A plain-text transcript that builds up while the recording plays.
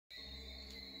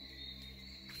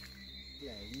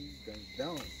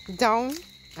Down. Down?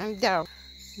 I'm down.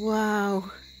 Wow.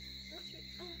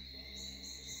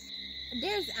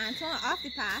 There's Antoine off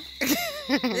the path.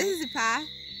 This is the path.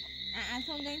 And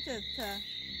Antoine going to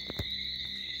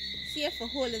see if a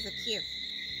hole is a cave.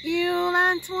 You,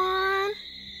 Antoine.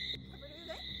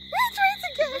 We're trying to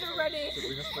get it ready.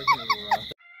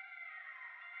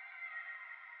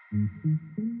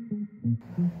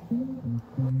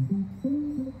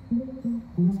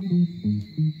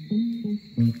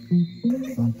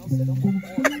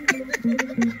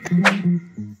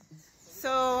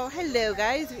 So, hello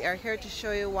guys, we are here to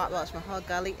show you what Welchman Hall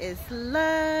Gully is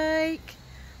like.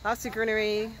 Lots of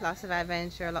greenery, lots of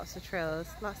adventure, lots of trails,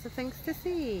 lots of things to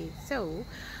see. So,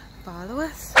 follow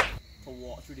us. To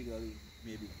walk through the gully,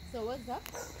 maybe. So what's up?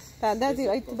 That's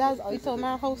Oito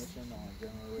my house. Do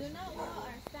not walk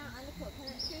or stand on the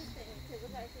coconut trees to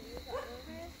look at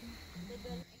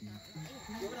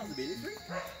the views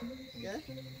over. Yeah.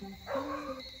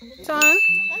 Ton,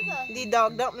 the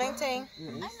dog dumpling thing.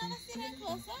 I've never seen it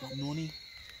close up. Noni.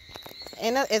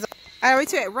 And it's I already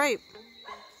took it ripe.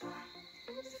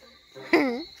 Of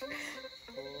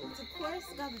course,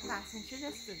 gotta be passing through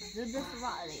this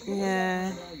valley.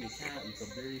 Yeah. You can't. You can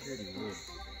barely hear the road.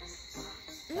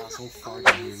 That's so far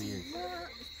Oh, from here.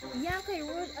 yeah, okay,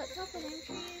 road up top of them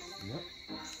trees. Yep.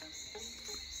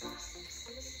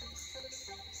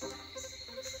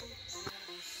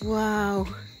 Wow.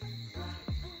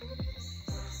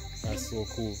 That's so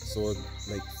cool. So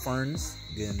like ferns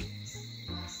can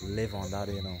live on that,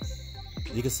 you know.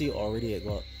 You can see already it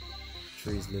got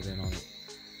trees living on it.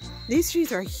 These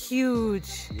trees are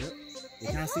huge. Yep. You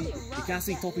can't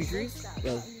see toppy trees?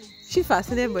 Well, She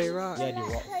fascinated by rock. yeah, the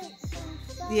rock.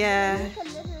 Yeah.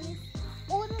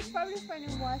 Oh, there's probably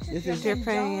finding water. This is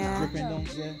Dripping, yeah. dripping down.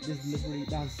 Yeah, this literally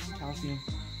that's calcium.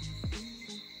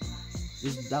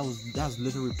 That's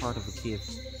literally part of a cave.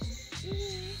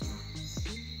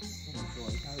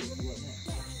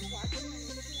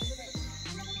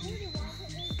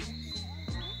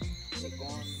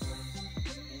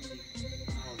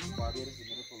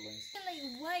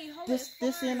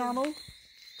 This in Arnold?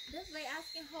 That's like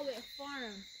asking how it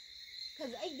farms. Cause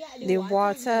I get The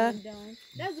water. running down.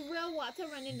 That's real water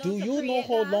running down. Do to you know create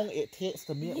how that. long it takes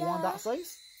to make one that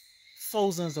size?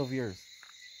 Thousands of years.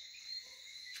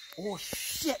 Oh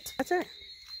shit! That's it.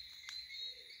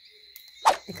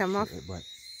 It come off. But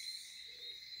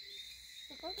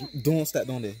don't step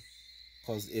down there,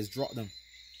 cause it's dropped them.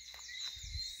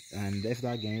 And if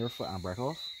that get your foot and break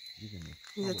off, you can.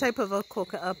 It's a type of a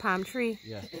coconut palm tree.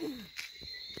 Yeah.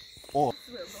 Oh.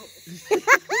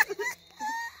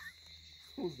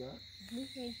 Who's that?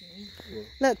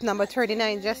 Look, number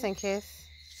 39, just in case.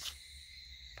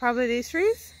 Probably these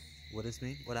trees. What this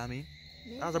mean? What I mean?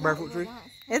 That was a breadfruit tree.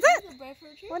 Is it? That's a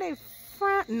breadfruit tree. What a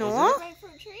front? No,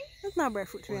 Breadfruit tree. it's not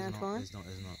breadfruit tree, Oh, it's not. Antoine. It's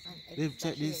not. Babe,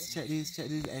 check these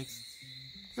eggs.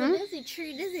 So this is a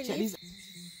tree. This is Check these.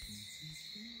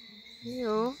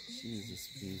 Ew. Jesus,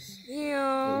 please. It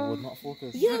Ew. would not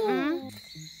focus. Mm-mm.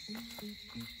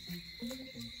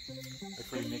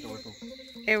 It's ready to make a ripple.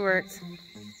 It worked.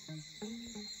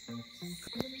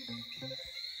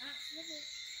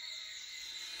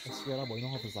 I swear that boy know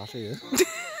how to Sasha, yeah?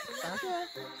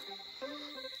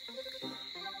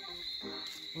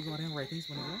 What's all them right things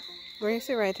when you go? Where you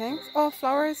see right things? Oh,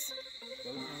 flowers.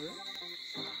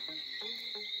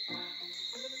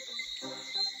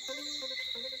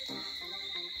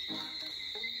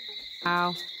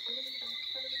 Wow.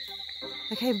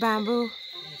 Okay, bamboo. Oh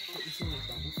shit, you seen this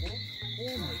bamboo fall?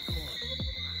 Oh my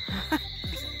god.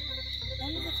 Let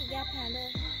me get your panda.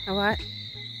 A what?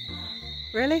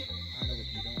 Really? I know what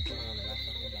you don't put all of that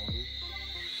fucking bamboo.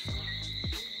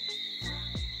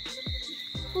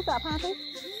 Who's that, Panty?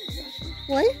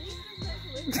 What?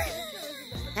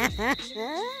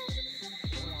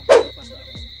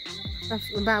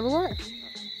 Bamboo what?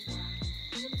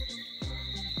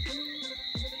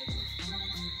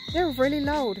 They're really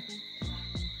loud.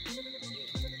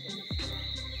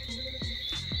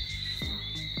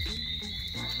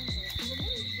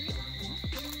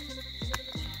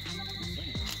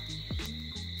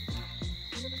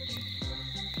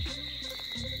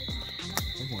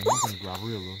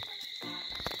 Real though.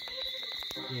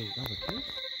 Yeah, that's a kid?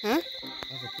 Huh?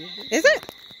 That's a kid? Is it?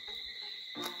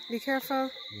 Be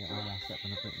careful. Yeah, I want to step in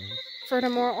the pictures.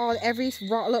 Furthermore, every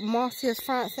rock look mossy as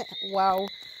front. Wow.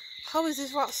 How is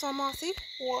this rock so mossy?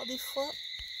 What the fuck?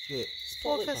 Yeah,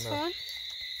 Focus on.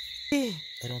 I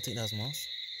don't think that's moss.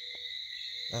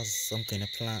 That's some kind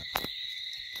of plant.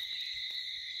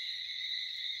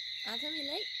 Tell me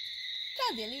like,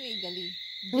 can't really gully.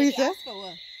 What is that?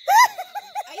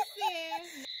 I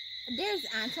see. There's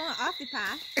Antoine off the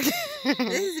path.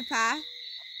 This is the path.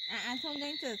 And Antoine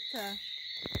going to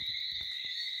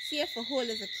see if a hole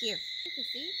is a cave. You can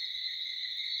see.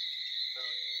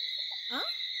 Huh?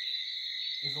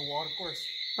 It's a water course.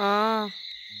 Ah.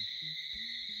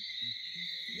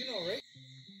 You know, right?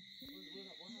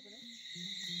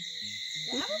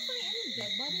 What happened They haven't found any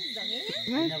dead bodies down here.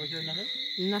 there? You never hear nothing?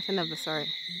 Nothing of the sort.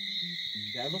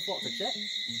 You ever thought to check?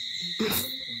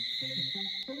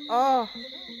 Oh.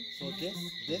 So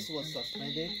this was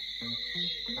suspended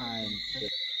and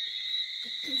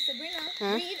Sabrina,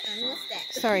 Huh? read and what's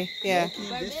that? Sorry. Yeah.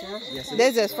 this far? Yes, it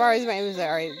This is as far as it was.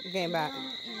 Alright, getting back.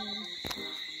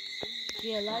 In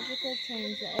geological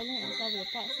terms, the island is probably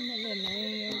approximately a million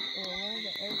years old.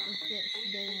 The earth is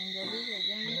 6 billion. Gullies are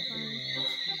generally formed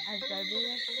as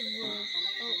barbados was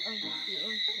out of the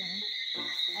ocean.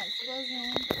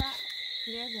 Exposing cracks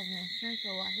clear the entrance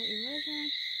for water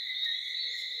erosion.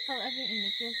 However, in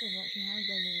the case of Welchman Hall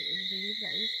Gully, it is believed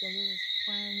that this gully was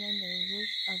formed when the roof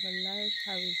of a large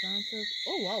horizontal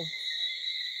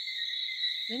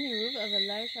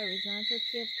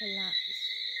cave collapsed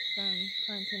from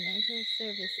continental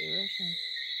surface erosion.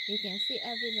 You can see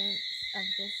evidence of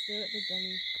this throughout the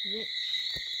gully, which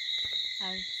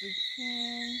have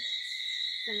retained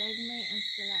stalagmite and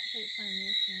stalactite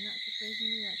formation. Not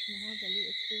surprisingly, Welchman Hall Gully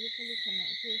is physically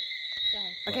connected to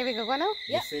Okay, we can go now?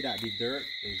 They say that the dirt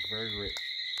is very rich.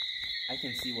 I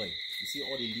can see why. You see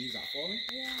all the leaves are falling?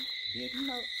 Yeah. They,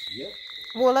 No. yep.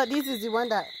 Well, look, this is the one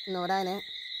that... No, that ain't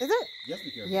it. Is it? Just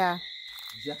be careful. Yeah.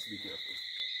 Just be careful.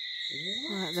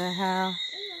 What the hell?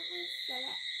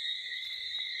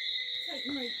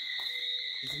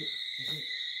 Is it?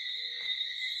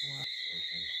 What?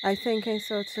 I think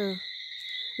so too.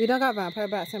 We don't got vampire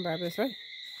bats in Barbados, right?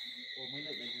 Oh, my leg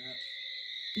like that.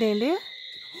 They in there?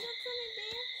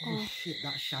 Oh shit,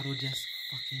 that shadow just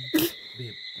fucking...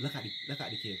 Babe, look at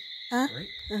the cave. Huh? Right?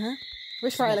 Uh-huh.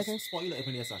 Which part are you looking? Spot you like up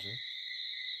in there, Sasha.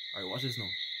 Alright, watch this now.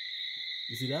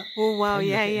 You see that? Oh, wow. When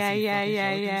you Yeah, look at it, yeah, you see yeah, fucking yeah,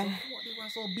 shadow yeah. things. What, they were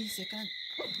so beast, you can't...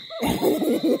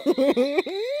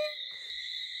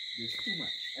 There's too much.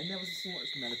 I never seen so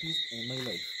much millipedes in my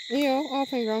life. You all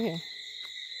things wrong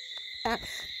here.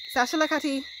 Sasha, look at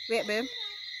he. Wait, babe.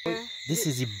 This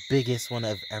is the biggest one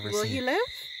I've ever Will seen. he live?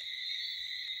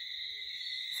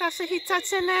 Sasha, he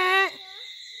touching it.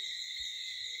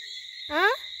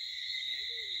 Huh?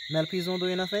 Millipedes don't do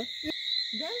you nothing?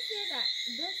 They say that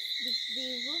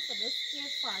the roof of this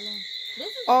cave falling. This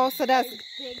is Oh, a so that's...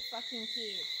 big fucking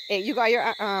cave. Hey, you got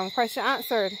your question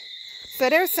answered. So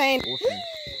they're saying... Ocean.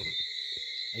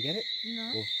 I get it?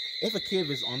 No. Well, if a cave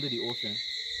is under the ocean,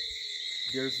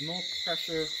 there's no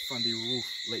pressure from the roof.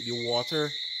 Like the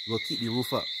water will keep the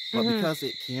roof up. But because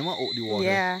it came out of the water,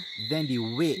 Yeah. then the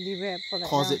weight The weight pull it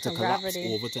caused down it to from collapse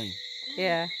gravity. over time.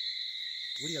 Yeah.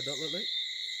 What do your adult look like?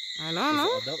 I don't know.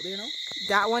 Is it adult there now?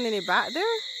 That one in the back there?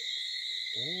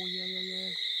 Oh, yeah.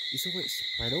 You saw it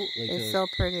spread out? Like It's so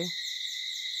pretty.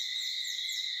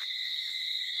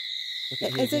 look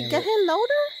at here Is it again, look. getting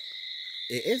louder?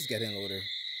 It is getting louder.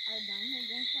 Are down here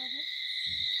again, Father?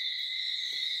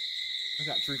 I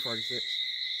got 346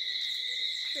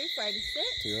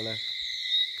 346 to your left.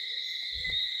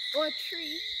 or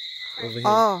tree. Over here.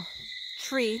 Oh,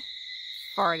 tree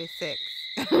 46.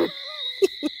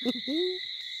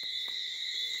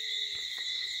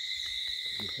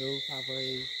 The hills have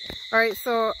a... All right,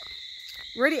 so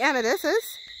where the end of this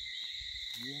is?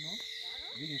 You know?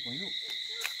 We can find out.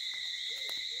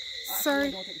 Sorry.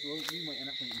 Actually, don't take the road. We might end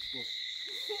up playing East Coast.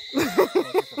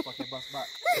 Take the fucking bus back.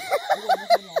 You got enough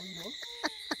money on me, though.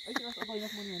 I think I've got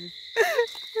enough money on me.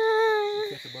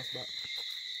 Take the bus back.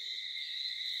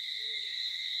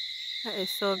 That is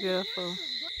so beautiful. I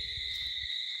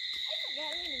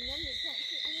forgot really remember the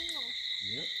country anymore.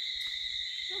 Yep.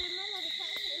 So remember the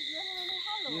country is really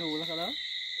hollow. Yo, look at that.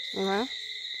 Uh-huh.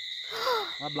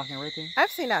 That black and red thing.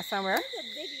 I've seen that somewhere. It's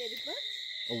a big ladybug.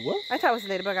 Oh, what? I thought it was a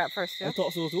ladybug at first, I too.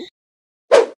 thought so, too.